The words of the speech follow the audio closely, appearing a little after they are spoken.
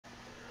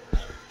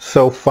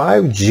So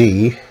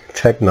 5G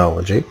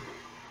technology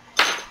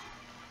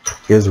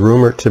is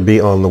rumored to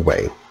be on the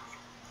way.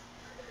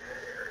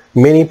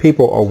 Many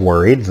people are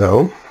worried,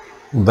 though,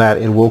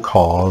 that it will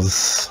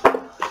cause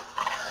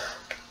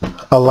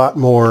a lot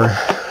more,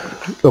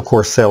 of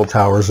course, cell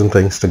towers and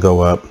things to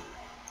go up,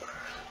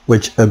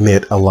 which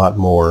emit a lot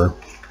more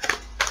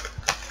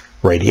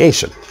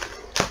radiation.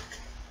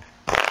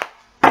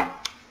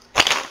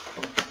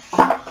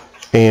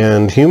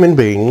 And human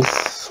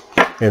beings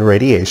and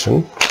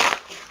radiation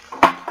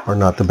are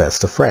not the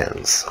best of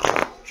friends.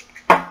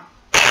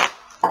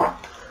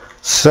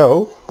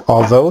 So,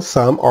 although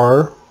some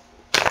are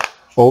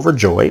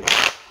overjoyed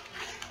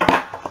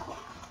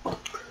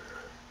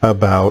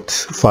about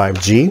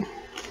 5G,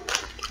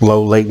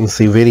 low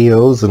latency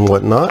videos and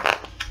whatnot,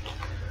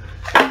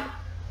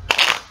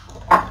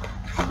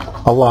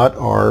 a lot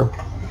are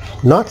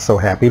not so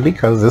happy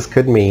because this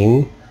could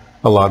mean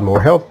a lot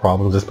more health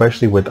problems,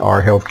 especially with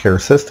our healthcare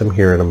system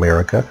here in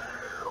America,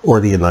 or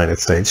the United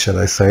States, should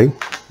I say,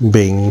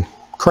 being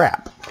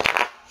crap.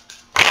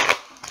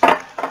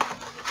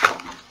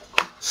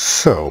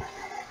 So,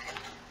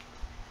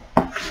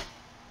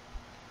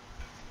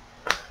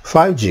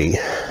 5G.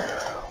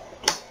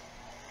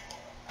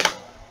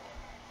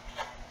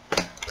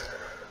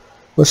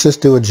 Let's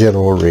just do a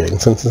general reading.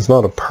 Since it's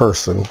not a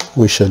person,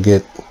 we should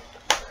get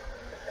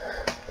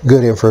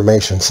good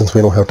information, since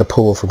we don't have to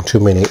pull from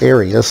too many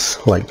areas.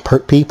 Like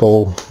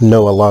people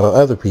know a lot of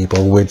other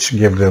people, which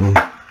give them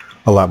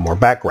a lot more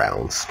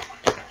backgrounds.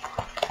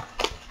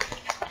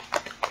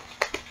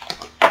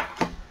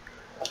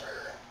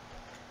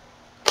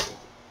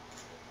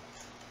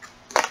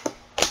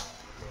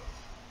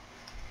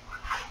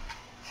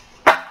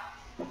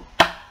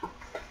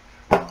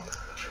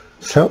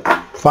 So,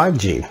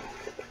 5G.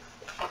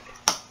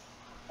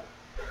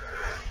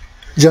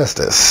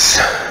 Justice.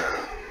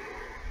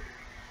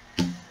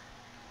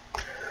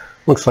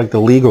 Looks like the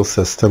legal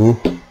system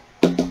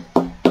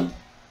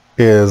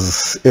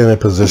is in a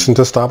position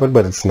to stop it,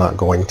 but it's not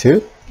going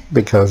to,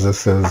 because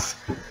this is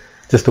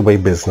just the way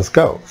business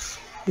goes.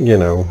 You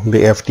know, the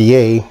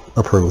FDA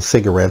approves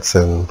cigarettes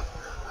and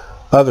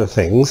other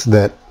things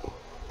that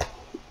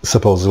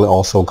supposedly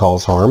also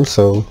cause harm,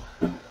 so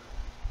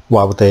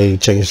why would they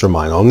change their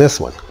mind on this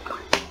one?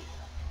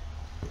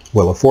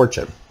 Wheel of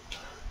Fortune.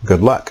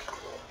 Good luck.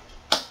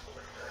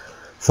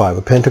 Five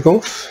of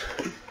Pentacles.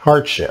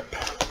 Hardship.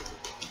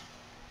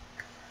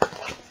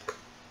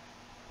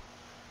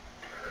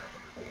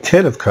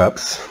 Ten of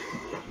Cups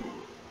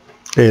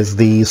is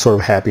the sort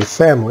of happy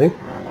family.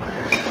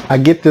 I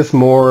get this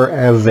more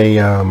as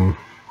a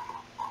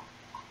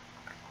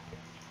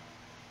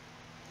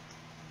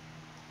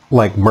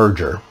like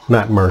merger,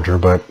 not merger,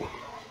 but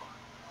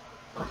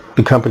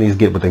the companies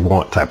get what they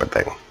want type of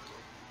thing.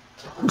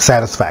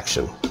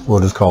 Satisfaction. We'll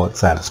just call it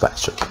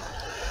satisfaction.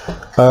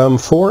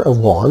 Four of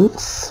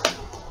Wands.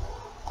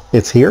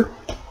 It's here.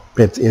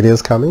 It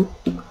is coming.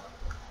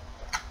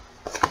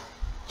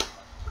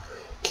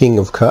 King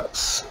of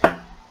Cups.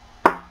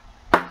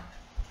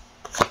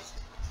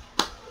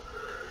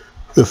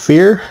 The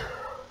Fear.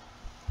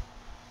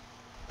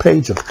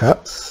 Page of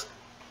Cups.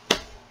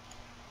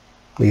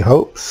 The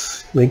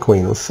Hopes. The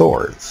Queen of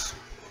Swords.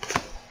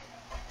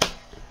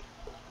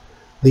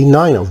 The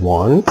Nine of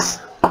Wands.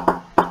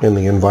 In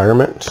the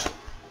environment.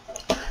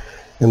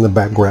 In the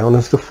background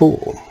is the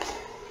Fool.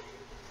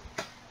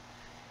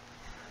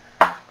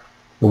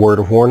 The word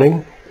of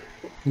warning.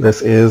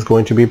 This is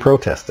going to be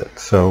protested,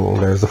 so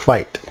there's a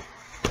fight.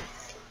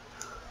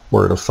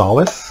 Word of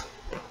solace.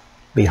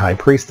 The High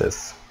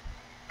Priestess.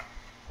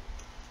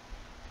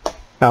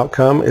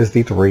 Outcome is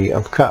the Three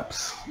of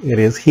Cups. It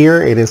is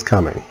here, it is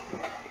coming.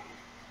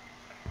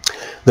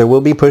 There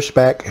will be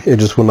pushback, it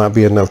just will not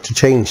be enough to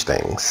change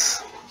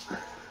things.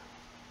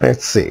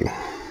 Let's see.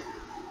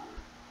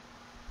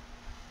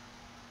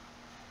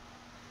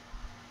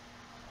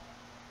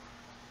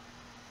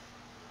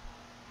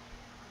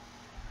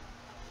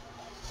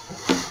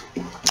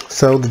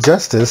 So the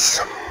Justice,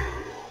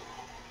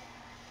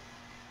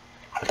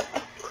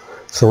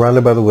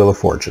 surrounded by the Wheel of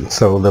Fortune.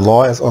 So the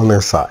law is on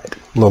their side.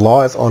 The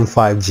law is on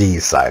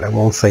 5G's side. I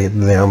won't say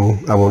them.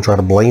 I won't try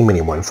to blame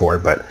anyone for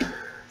it, but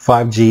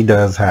 5G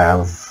does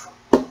have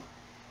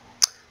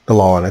the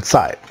law on its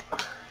side.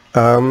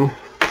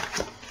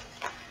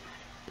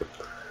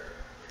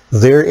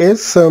 There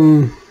is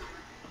some,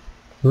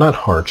 not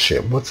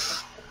hardship.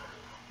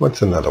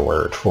 What's another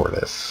word for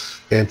this?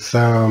 It's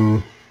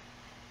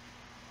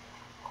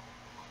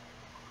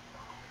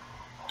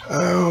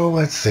oh,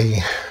 let's see.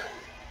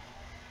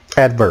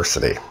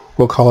 Adversity.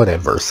 We'll call it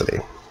adversity.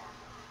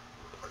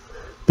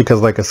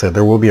 Because like I said,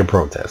 there will be a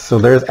protest. So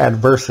there's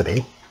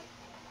adversity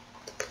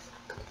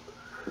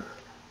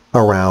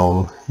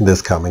around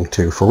this coming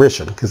to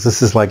fruition. Because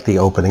this is like the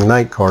opening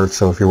night card.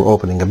 So if you're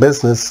opening a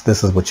business,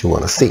 this is what you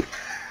want to see.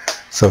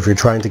 So if you're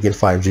trying to get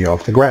 5G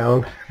off the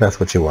ground, that's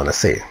what you want to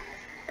see.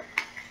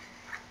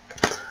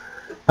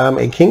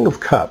 A King of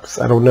Cups.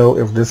 I don't know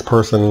if this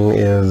person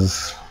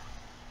is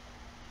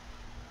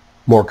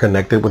more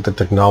connected with the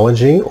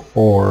technology,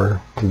 or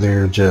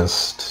they're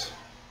just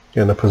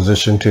in a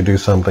position to do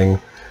something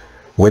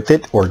with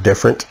it or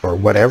different or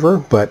whatever,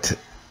 but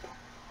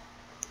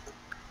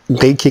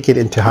they kick it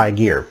into high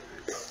gear.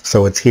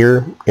 So it's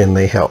here and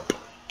they help.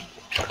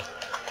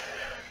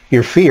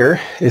 Your fear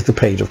is the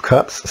Page of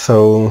Cups.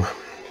 So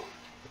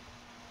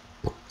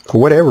for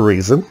whatever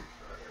reason,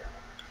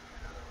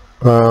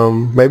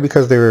 maybe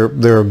because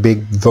they're a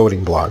big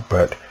voting bloc,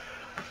 but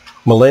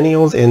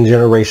millennials and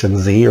Generation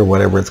Z or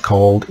whatever it's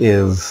called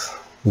is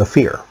the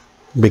fear,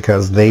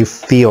 because they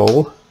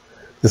feel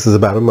this is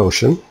about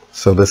emotion.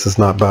 So this is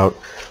not about,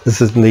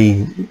 this is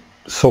the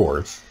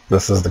swords,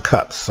 this is the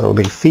cups. So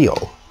they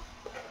feel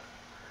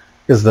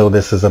as though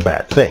this is a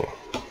bad thing.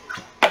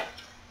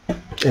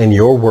 And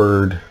your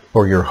word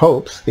or your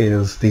hopes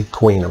is the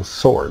Queen of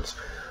Swords.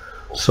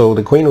 So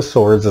the Queen of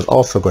Swords is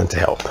also going to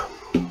help.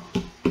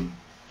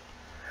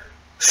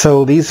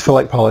 So these feel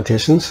like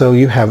politicians, so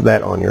you have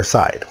that on your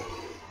side.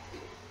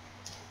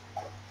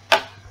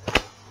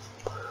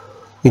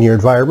 In your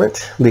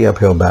environment, the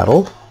uphill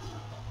battle.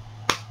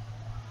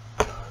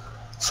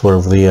 Sort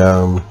of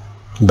the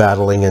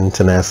battling and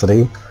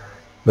tenacity.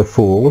 The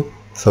Fool,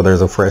 so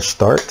there's a fresh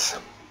start.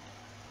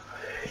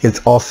 It's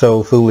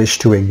also foolish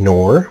to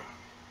ignore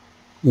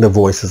the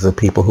voices of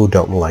people who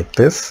don't like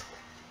this.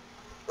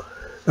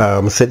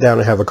 Sit down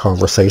and have a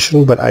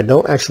conversation, but I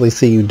don't actually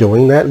see you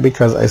doing that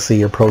because I see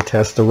your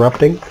protest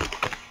erupting.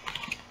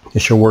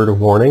 It's your word of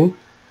warning.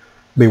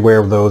 Beware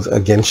of those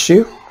against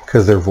you,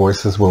 because their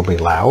voices will be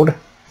loud.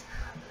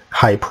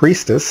 High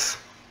Priestess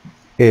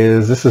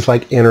is, this is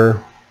like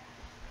inner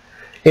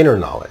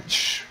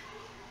knowledge,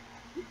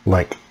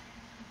 like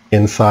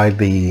inside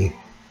the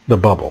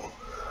bubble.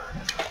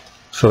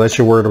 So that's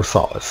your word of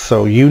solace.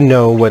 So you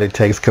know what it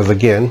takes, because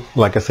again,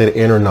 like I said,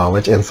 inner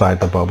knowledge inside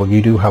the bubble.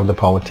 You do have the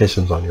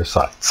politicians on your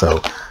side.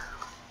 So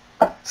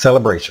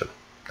celebration.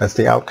 That's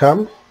the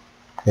outcome,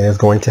 and it's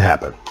going to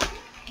happen.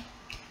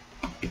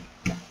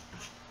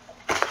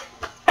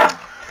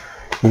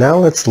 Now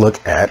let's look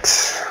at,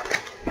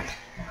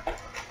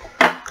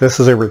 this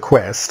is a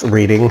request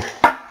reading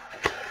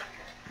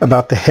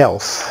about the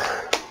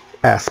health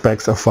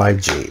aspects of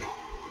 5G.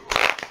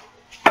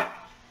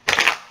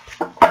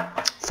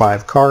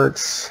 5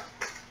 cards.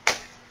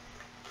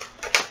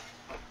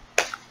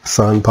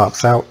 Sun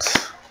pops out.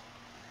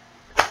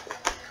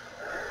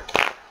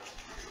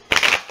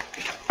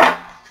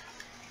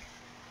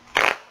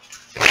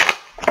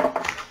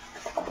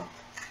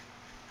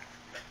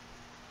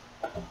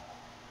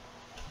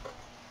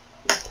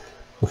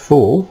 The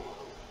Fool.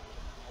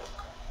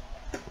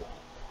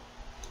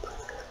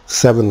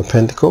 7 of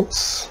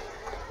Pentacles.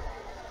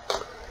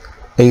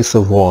 Ace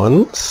of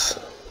Wands.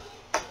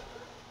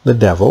 The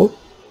Devil.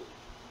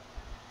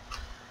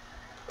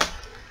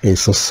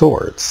 Ace of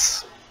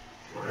Swords.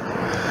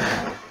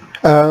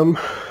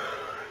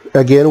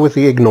 Again, with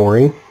the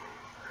ignoring,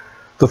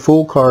 the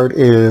Fool card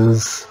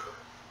is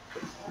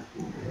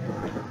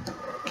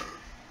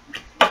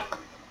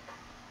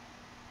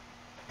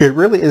it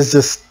really is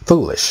just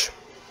foolish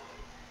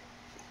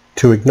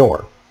to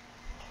ignore.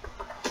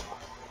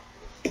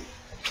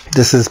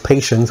 This is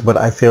patience, but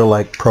I feel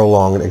like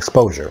prolonged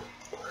exposure.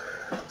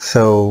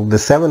 So the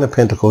 7 of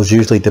Pentacles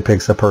usually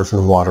depicts a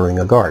person watering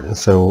a garden,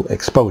 so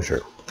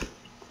exposure.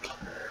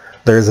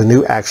 There's a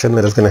new action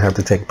that is going to have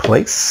to take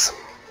place.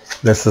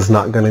 This is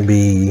not going to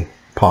be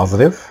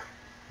positive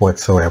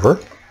whatsoever,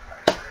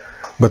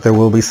 but there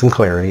will be some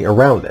clarity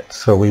around it.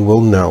 So we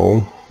will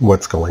know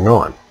what's going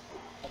on.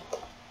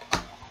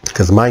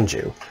 Because mind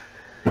you,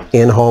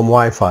 in-home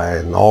Wi-Fi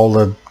and all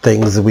the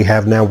things that we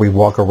have now, we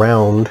walk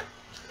around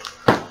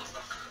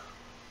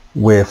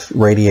with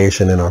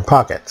radiation in our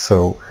pocket.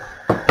 So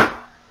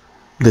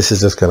this is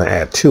just going to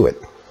add to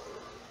it.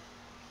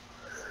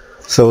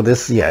 So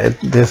this, yeah,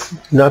 there's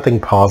nothing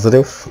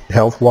positive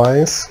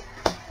health-wise.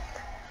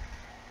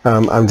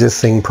 I'm just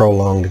seeing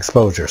prolonged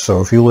exposure. So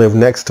if you live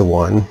next to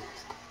one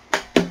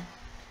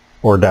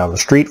or down the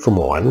street from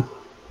one,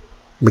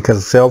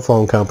 because cell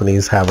phone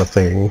companies have a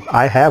thing,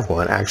 I have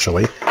one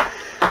actually,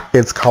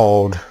 it's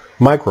called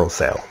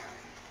microcell,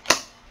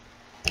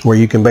 where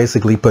you can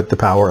basically put the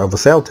power of a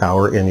cell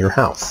tower in your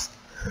house.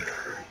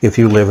 If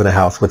you live in a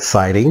house with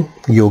siding,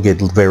 you'll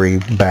get very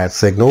bad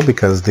signal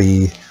because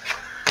the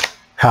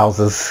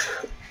houses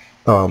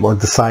or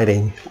the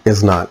siding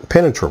is not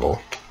penetrable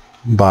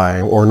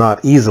by, or not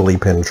easily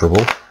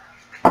penetrable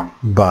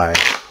by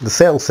the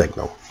cell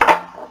signal.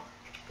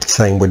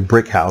 Same with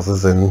brick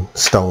houses and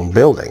stone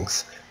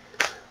buildings.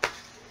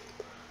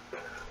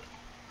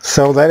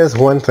 So that is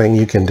one thing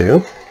you can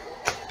do,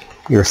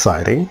 your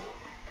siding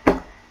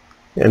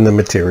and the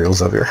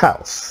materials of your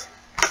house.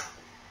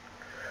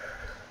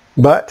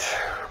 But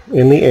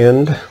in the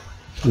end,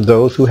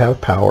 those who have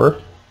power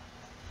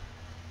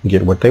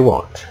get what they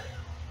want.